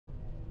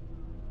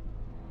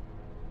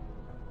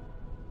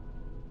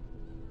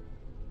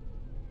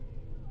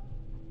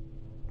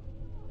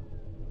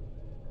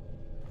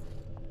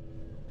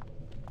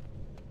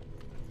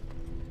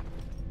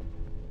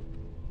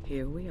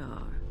here we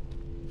are.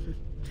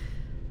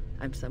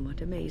 I'm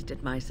somewhat amazed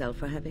at myself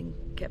for having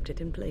kept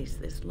it in place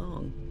this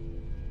long.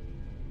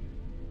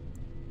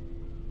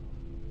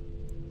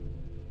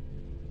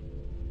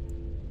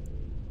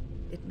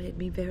 It made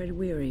me very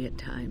weary at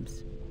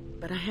times,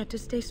 but I had to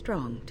stay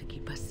strong to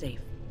keep us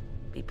safe.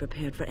 Be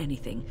prepared for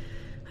anything.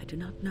 I do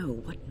not know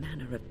what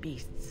manner of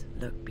beasts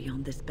lurk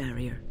beyond this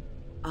barrier.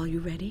 Are you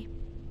ready?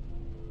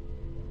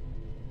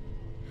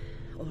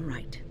 All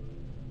right.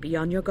 Be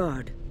on your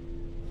guard.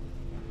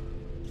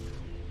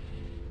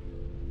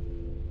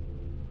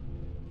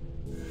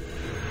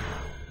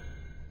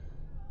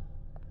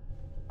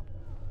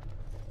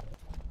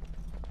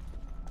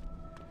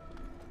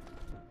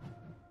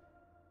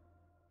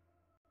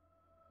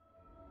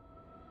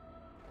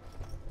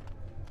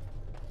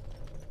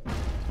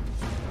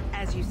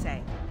 As you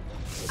say,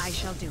 I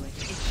shall do it.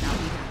 It shall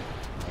be done.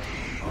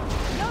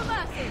 No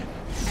mercy!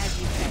 As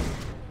you say,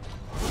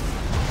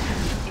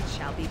 it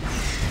shall be done.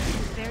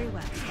 Very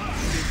well. It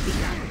is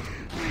begun.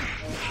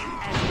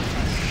 As you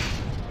say,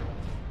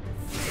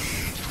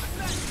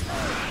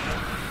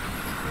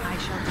 I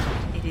shall do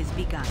it. It is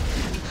begun.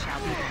 It shall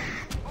be done.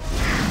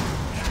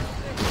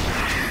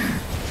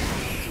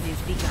 It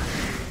is begun.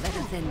 Let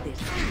us end this.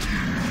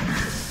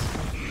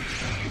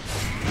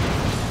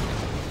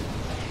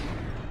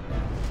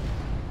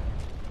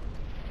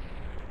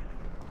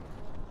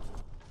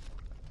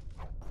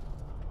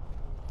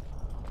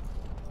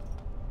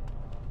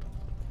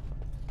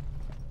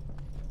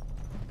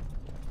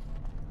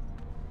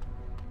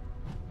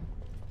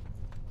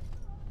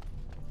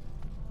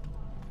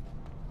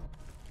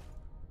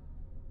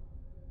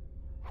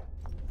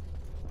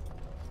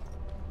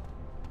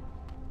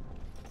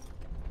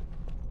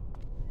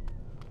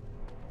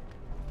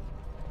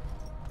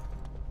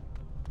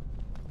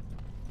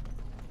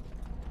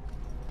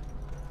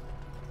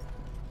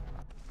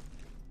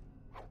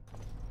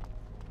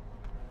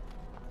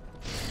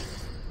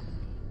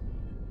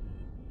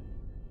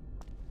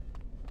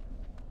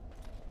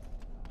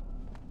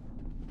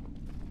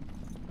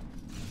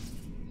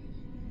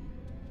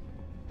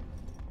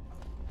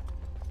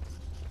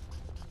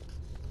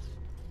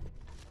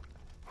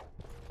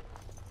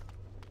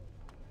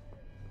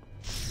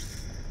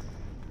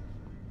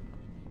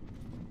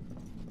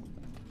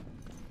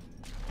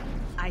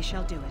 I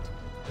shall do it.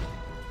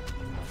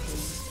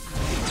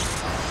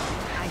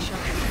 I shall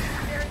do it.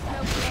 There is no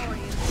glory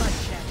in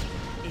bloodshed.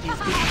 It is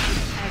begun,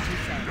 as you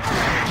say.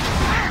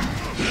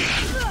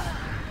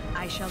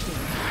 I shall do it.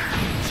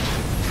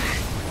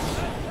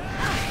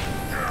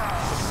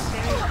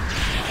 Very well.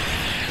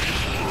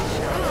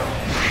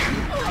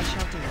 I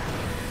shall do it.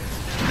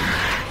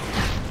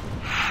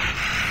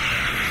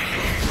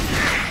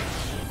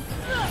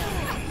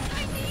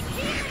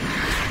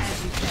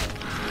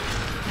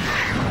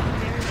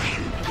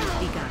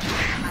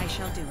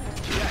 Do it.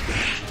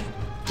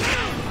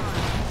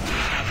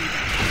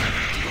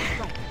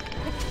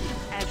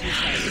 As you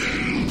say.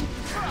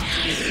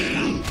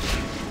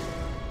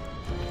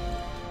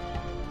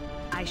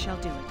 I shall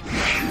do it.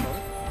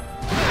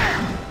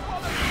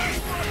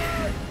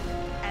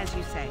 As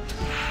you say.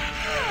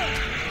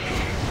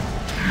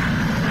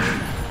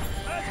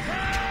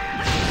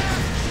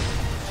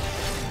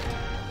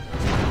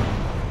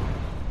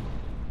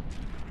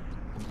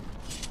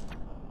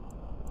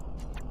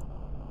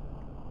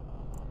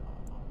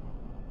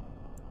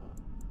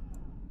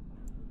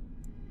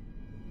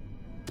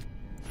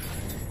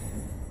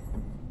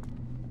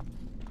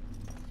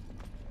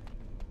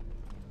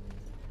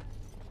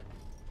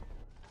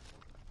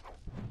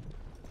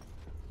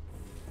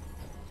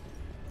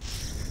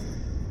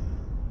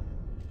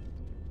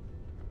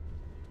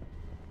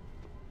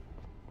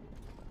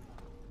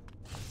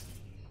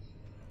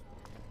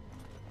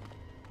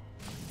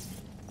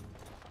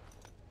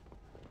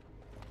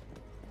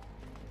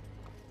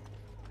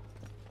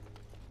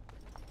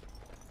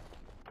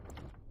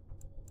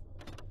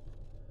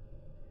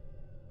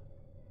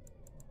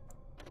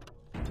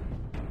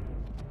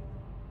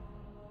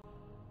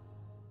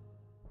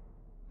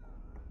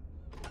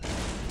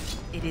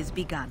 It is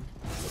begun.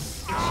 It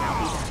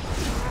shall be done.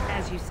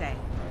 As you say.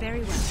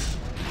 Very well.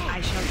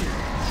 I shall do it.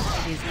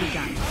 It is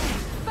begun.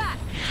 Back!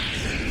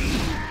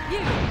 You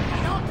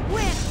cannot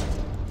win!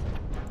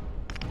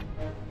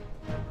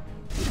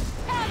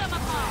 Tear them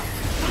apart!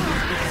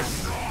 It is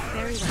begun.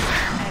 Very well.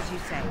 As you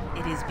say.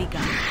 It is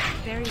begun.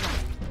 Very well.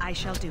 I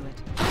shall do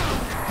it. I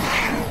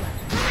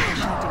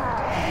shall do it.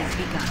 It is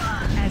begun.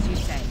 As you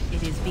say.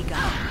 It is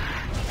begun.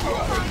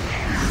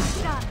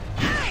 Done.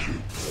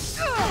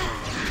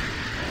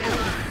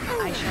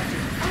 I shall do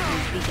it. It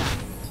is begun.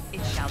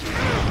 It shall be done.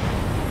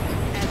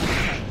 As you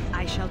say,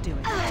 I shall do it.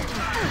 It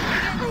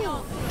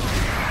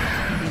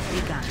is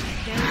begun.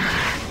 Very well.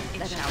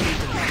 It shall be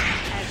done.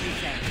 As you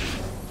say.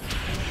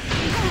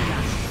 It is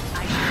begun. I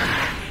shall do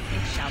it.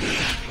 It shall be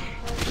done.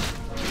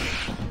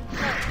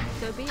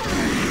 So be it.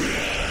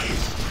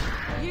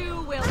 You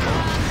will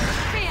not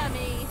fear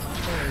me.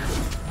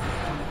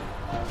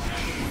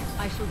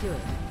 I shall do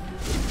it.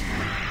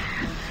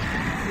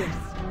 Yes.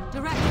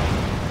 Directly.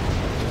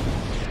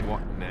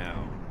 What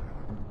now?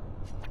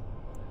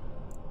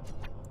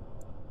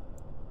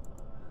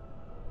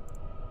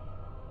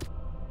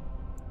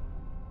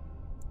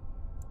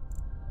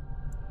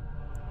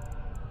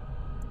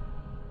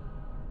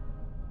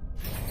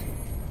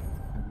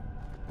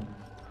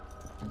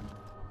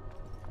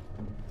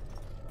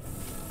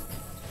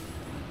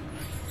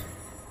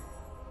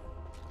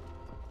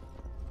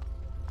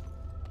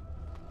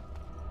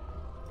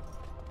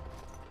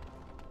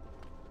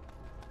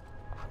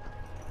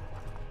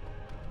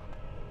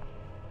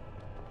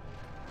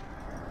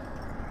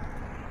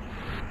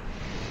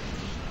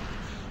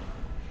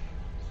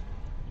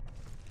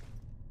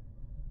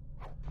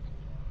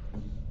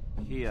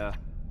 here.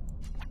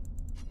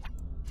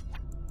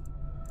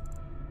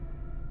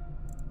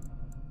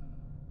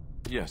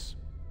 Yes.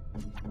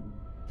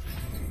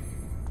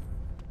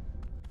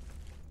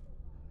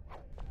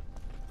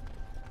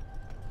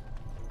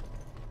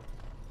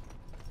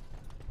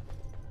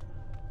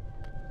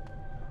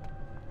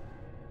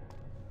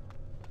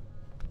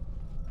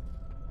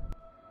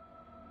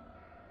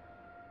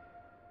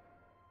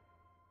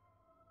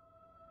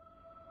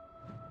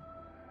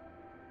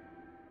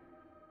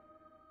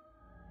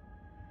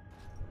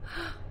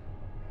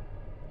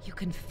 You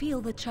can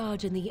feel the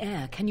charge in the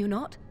air, can you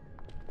not?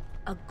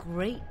 A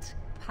great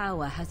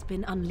power has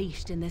been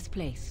unleashed in this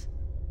place.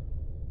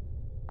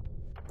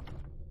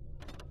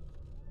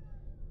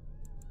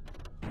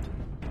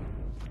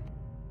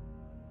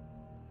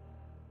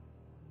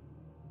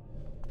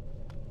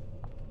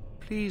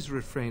 Please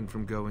refrain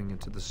from going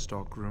into the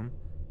stockroom.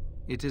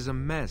 It is a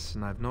mess,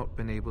 and I've not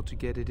been able to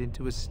get it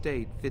into a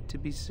state fit to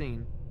be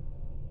seen.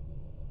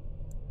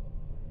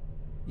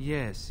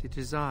 Yes, it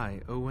is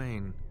I,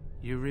 Owain.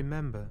 You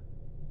remember.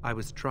 I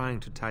was trying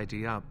to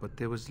tidy up, but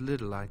there was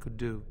little I could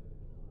do.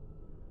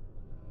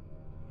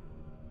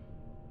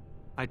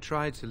 I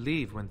tried to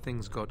leave when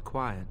things got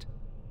quiet.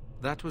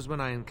 That was when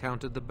I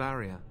encountered the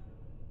barrier.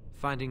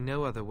 Finding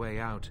no other way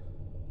out,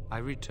 I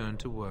returned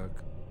to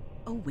work.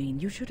 Owain,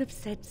 you should have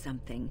said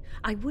something.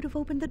 I would have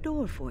opened the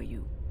door for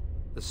you.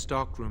 The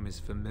stockroom is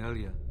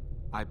familiar.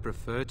 I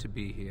prefer to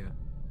be here.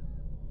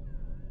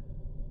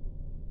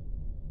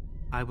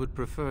 I would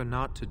prefer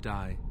not to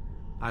die.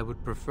 I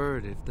would prefer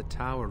it if the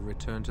tower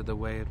returned to the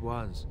way it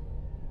was.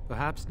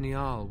 Perhaps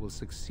Niall will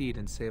succeed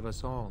and save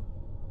us all.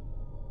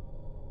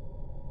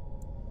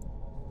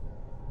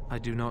 I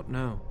do not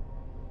know,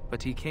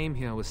 but he came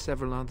here with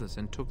several others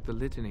and took the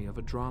litany of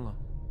Adralla.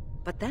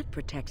 But that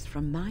protects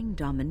from mind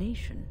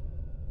domination.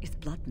 Is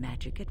blood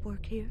magic at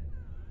work here?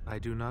 I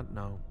do not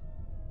know.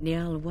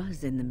 Niall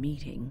was in the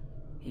meeting.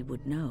 He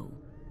would know.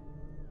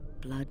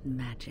 Blood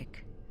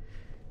magic.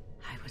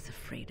 I was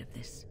afraid of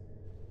this.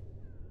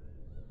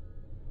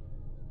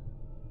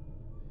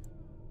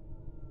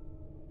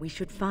 We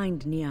should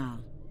find Niall.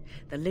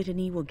 The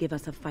litany will give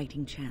us a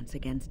fighting chance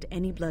against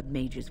any blood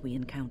mages we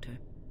encounter.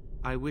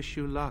 I wish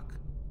you luck.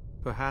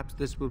 Perhaps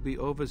this will be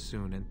over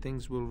soon and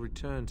things will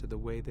return to the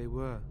way they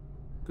were.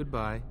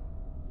 Goodbye.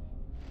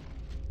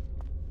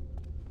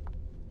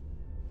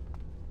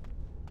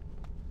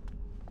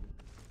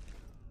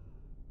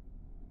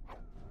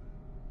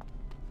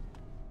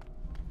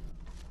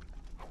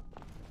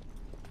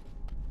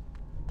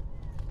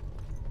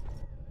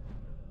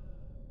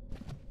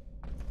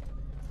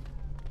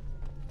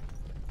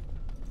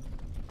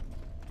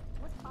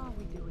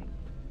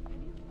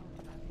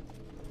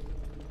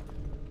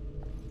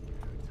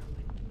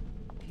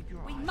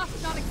 We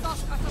must not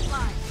exhaust our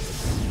supplies.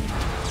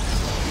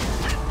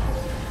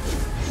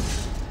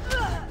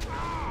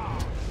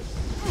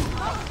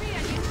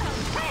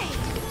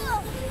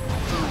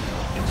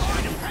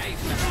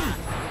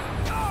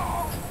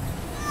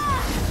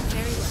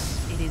 Very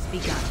well. It is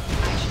begun.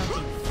 I shall do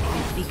it. It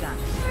is begun.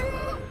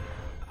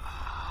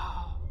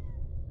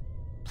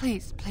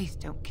 Please, please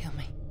don't kill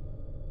me.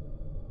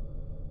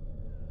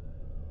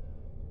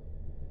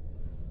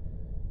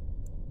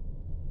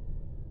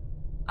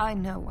 I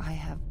know I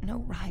have no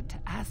right to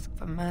ask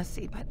for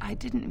mercy, but I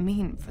didn't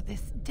mean for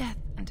this death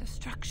and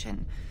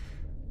destruction.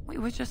 We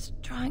were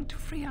just trying to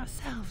free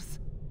ourselves.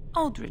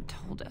 Aldred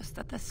told us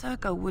that the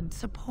Circle would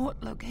support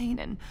Loghain,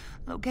 and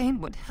Loghain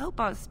would help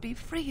us be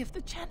free of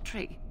the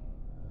Chantry.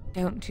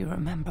 Don't you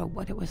remember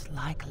what it was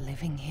like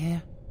living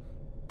here?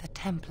 The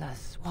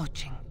Templars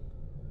watching.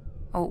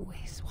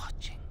 Always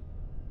watching.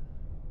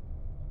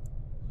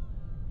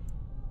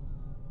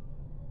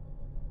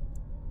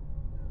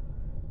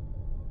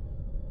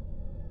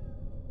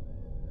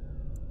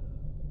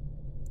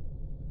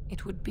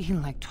 It would be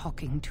like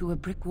talking to a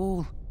brick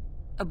wall.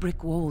 A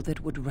brick wall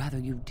that would rather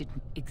you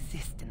didn't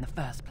exist in the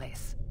first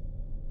place.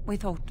 We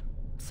thought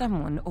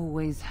someone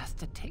always has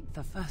to take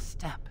the first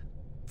step.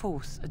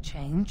 Force a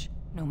change,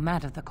 no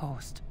matter the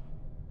cost.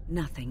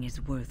 Nothing is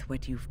worth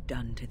what you've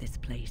done to this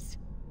place.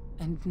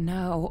 And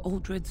now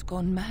Aldred's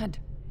gone mad,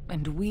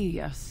 and we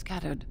are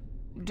scattered,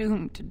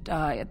 doomed to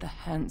die at the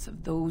hands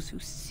of those who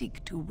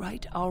seek to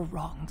right our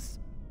wrongs.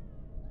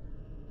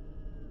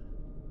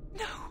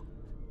 No,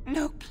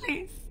 no,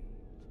 please.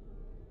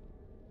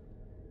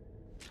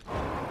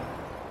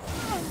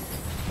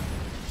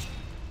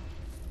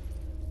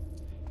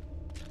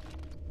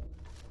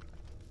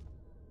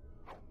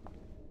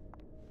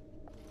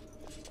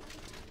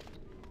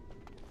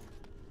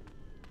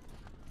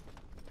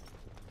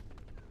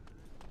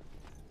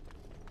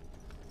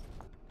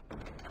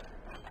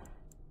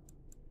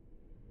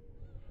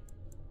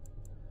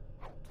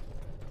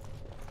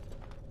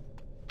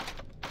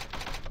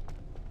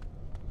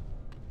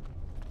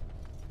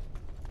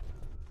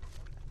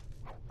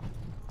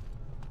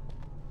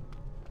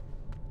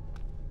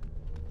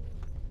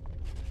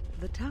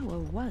 The tower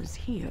was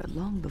here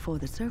long before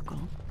the Circle.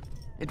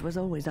 It was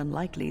always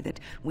unlikely that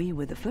we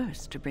were the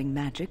first to bring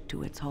magic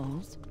to its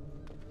halls.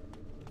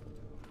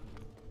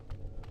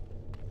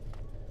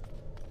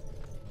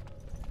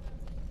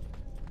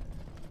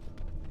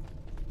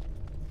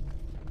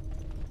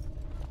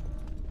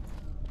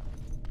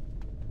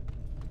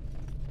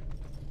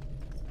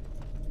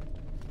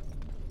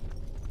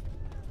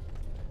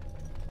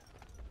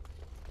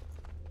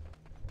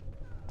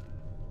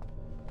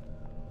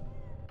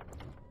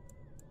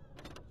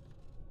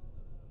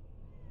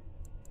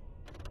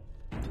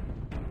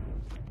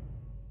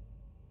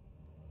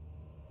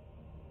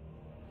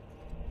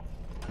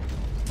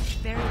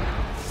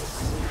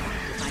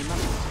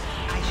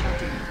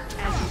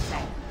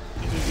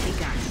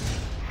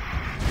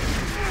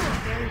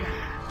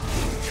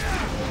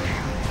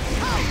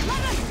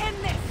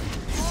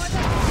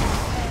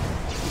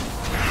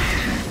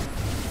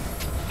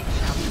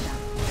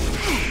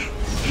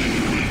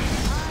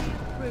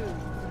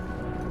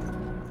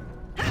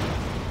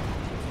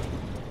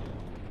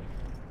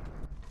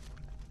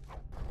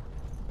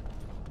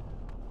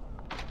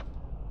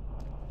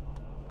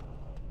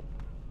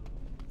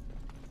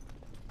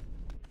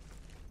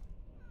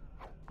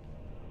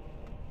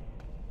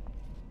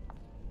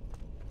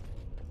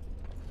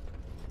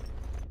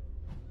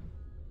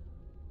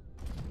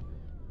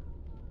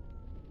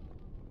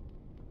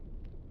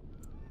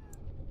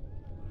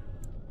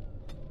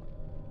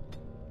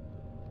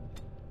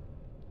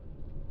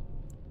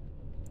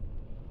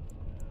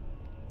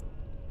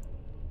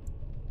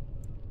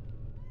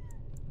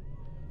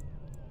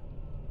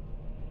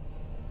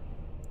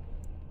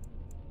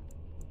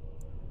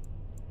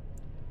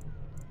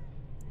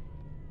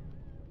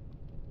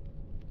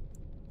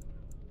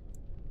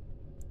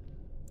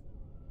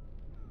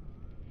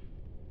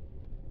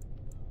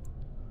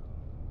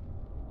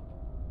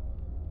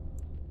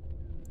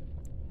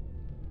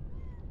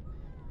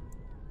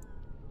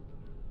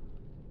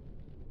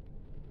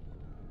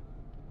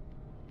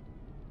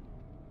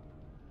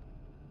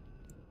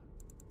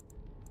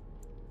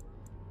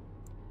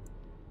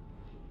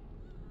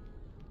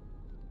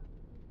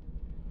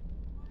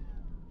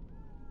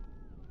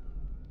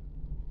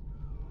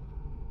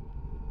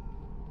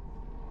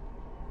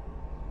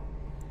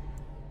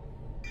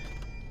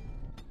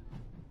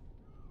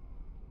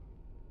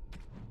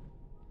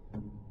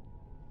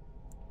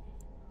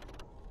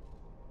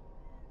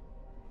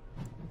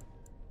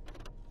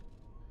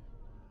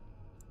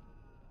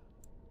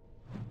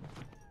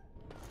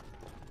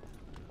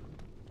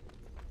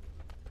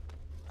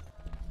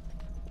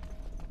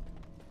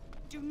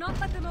 Do not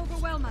let them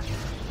overwhelm us.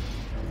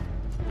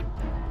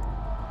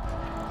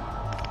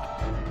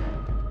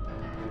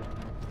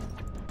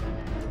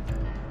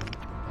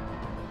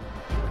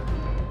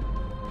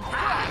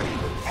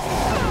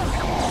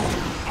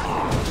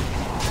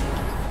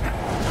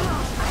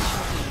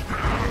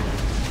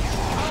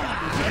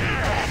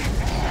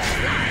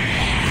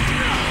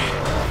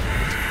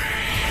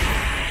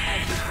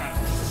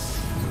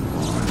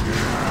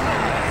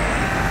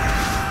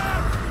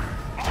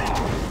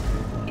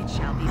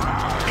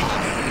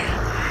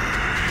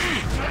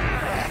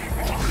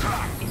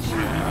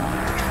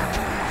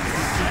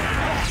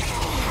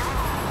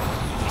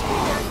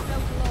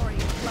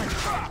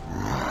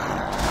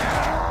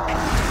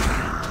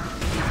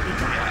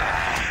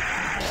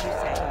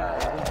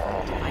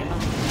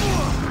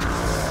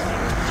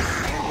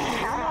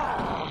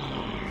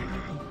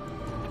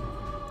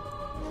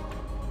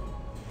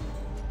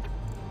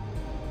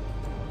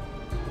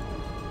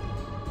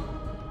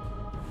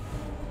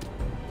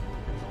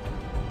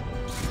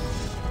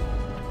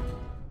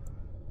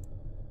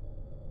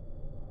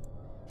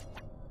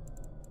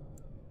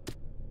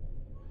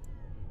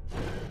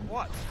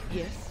 What?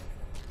 Yes?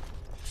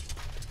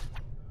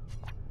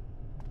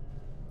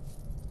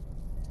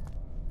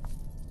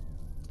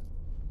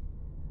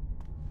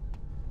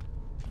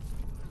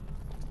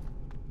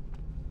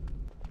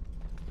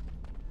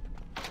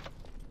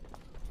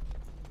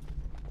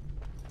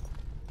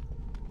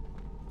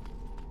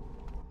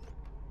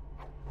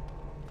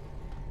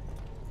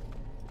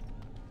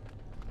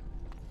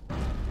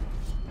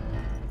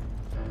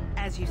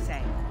 As you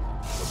say.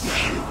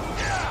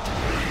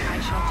 I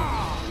shall do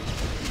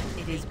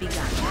it. It is begun.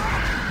 As you say.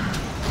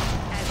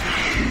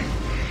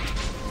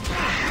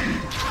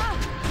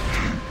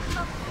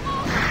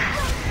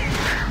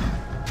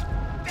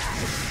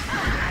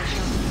 I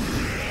shall do it.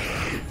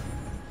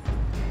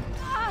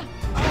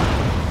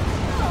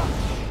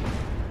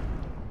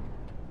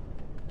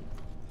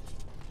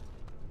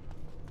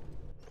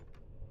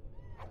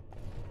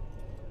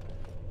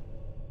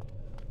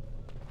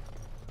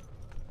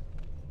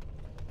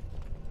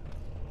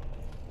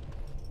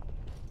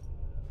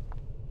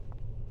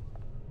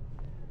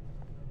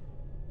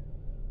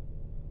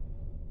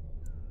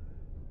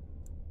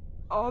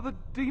 Are the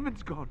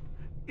demons gone?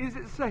 Is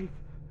it safe?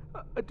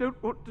 I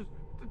don't want to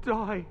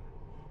die.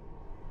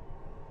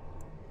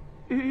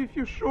 If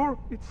you're sure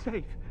it's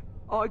safe,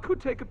 I could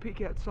take a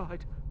peek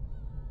outside.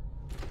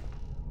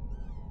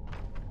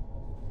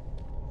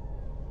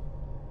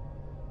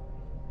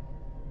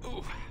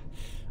 Ooh.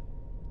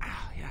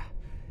 Ah, yeah.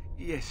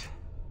 Yes.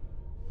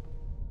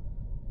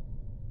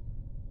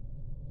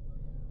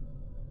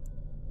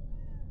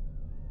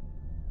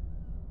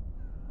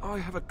 I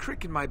have a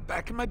crick in my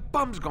back and my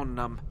bum's gone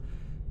numb.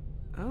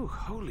 Oh,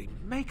 holy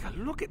maker,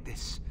 look at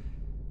this.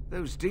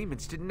 Those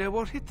demons didn't know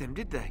what hit them,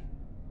 did they?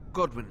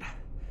 Godwin,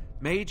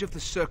 Mage of the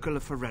Circle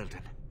of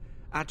Ferelden,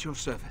 at your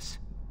service.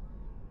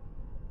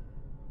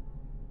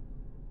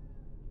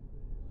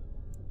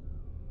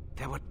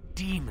 There were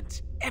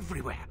demons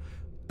everywhere,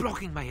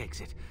 blocking my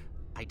exit.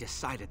 I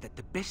decided that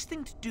the best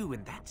thing to do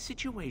in that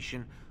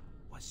situation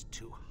was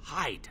to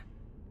hide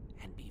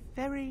and be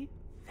very,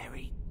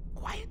 very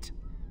quiet.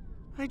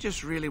 I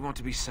just really want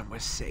to be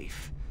somewhere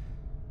safe.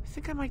 I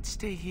think I might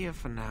stay here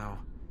for now.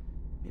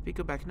 Maybe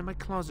go back into my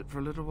closet for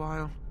a little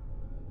while.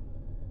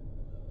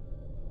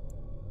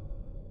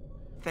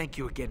 Thank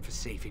you again for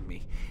saving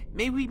me.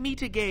 May we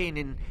meet again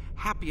in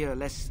happier,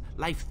 less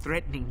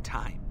life-threatening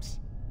times.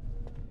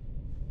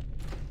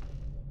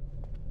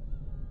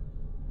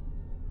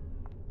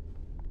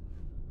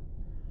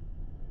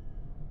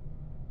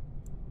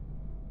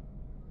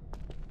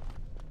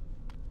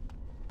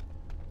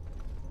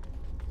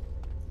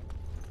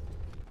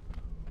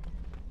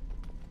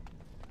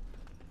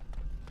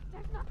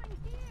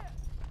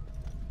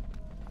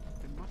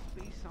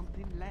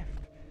 Something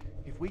left.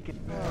 If we can...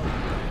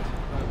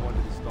 I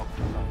wanted to stop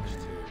for lunch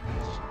too.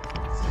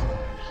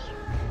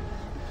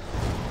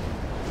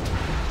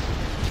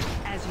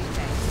 As you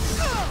say.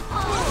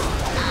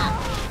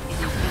 It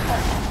is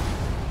begun.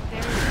 There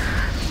it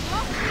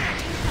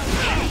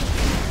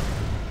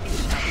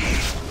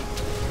is.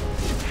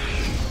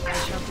 I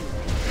shall do it.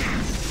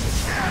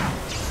 As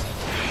you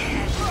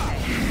say.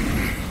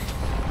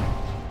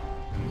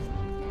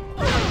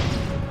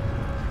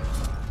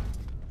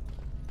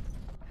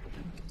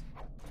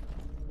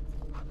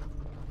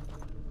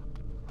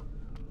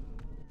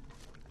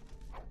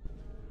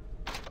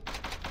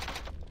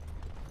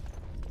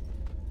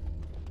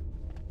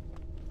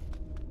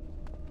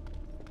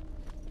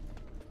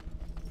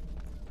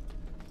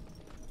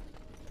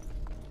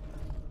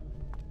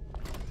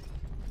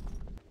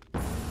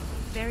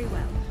 Very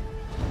well.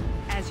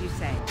 As you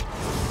say.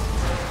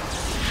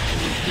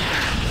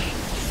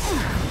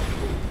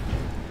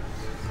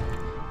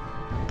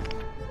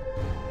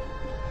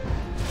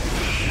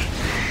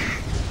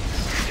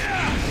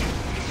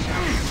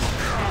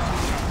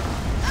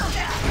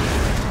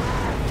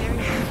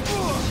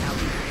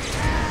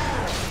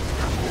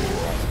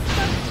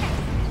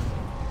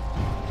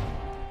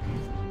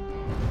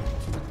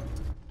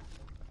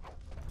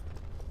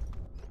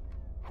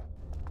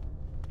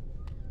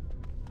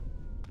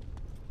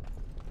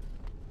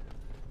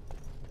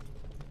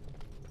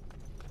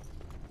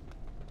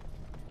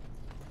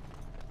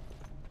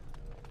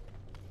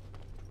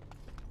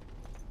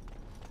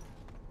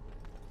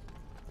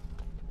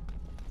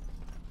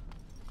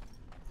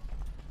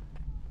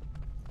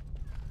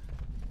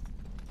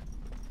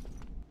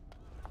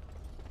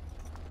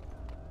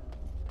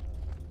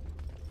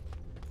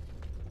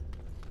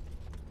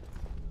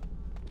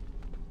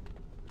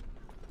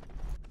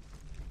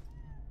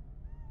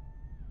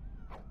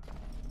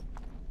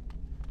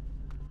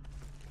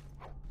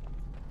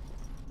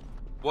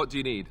 What do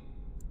you need?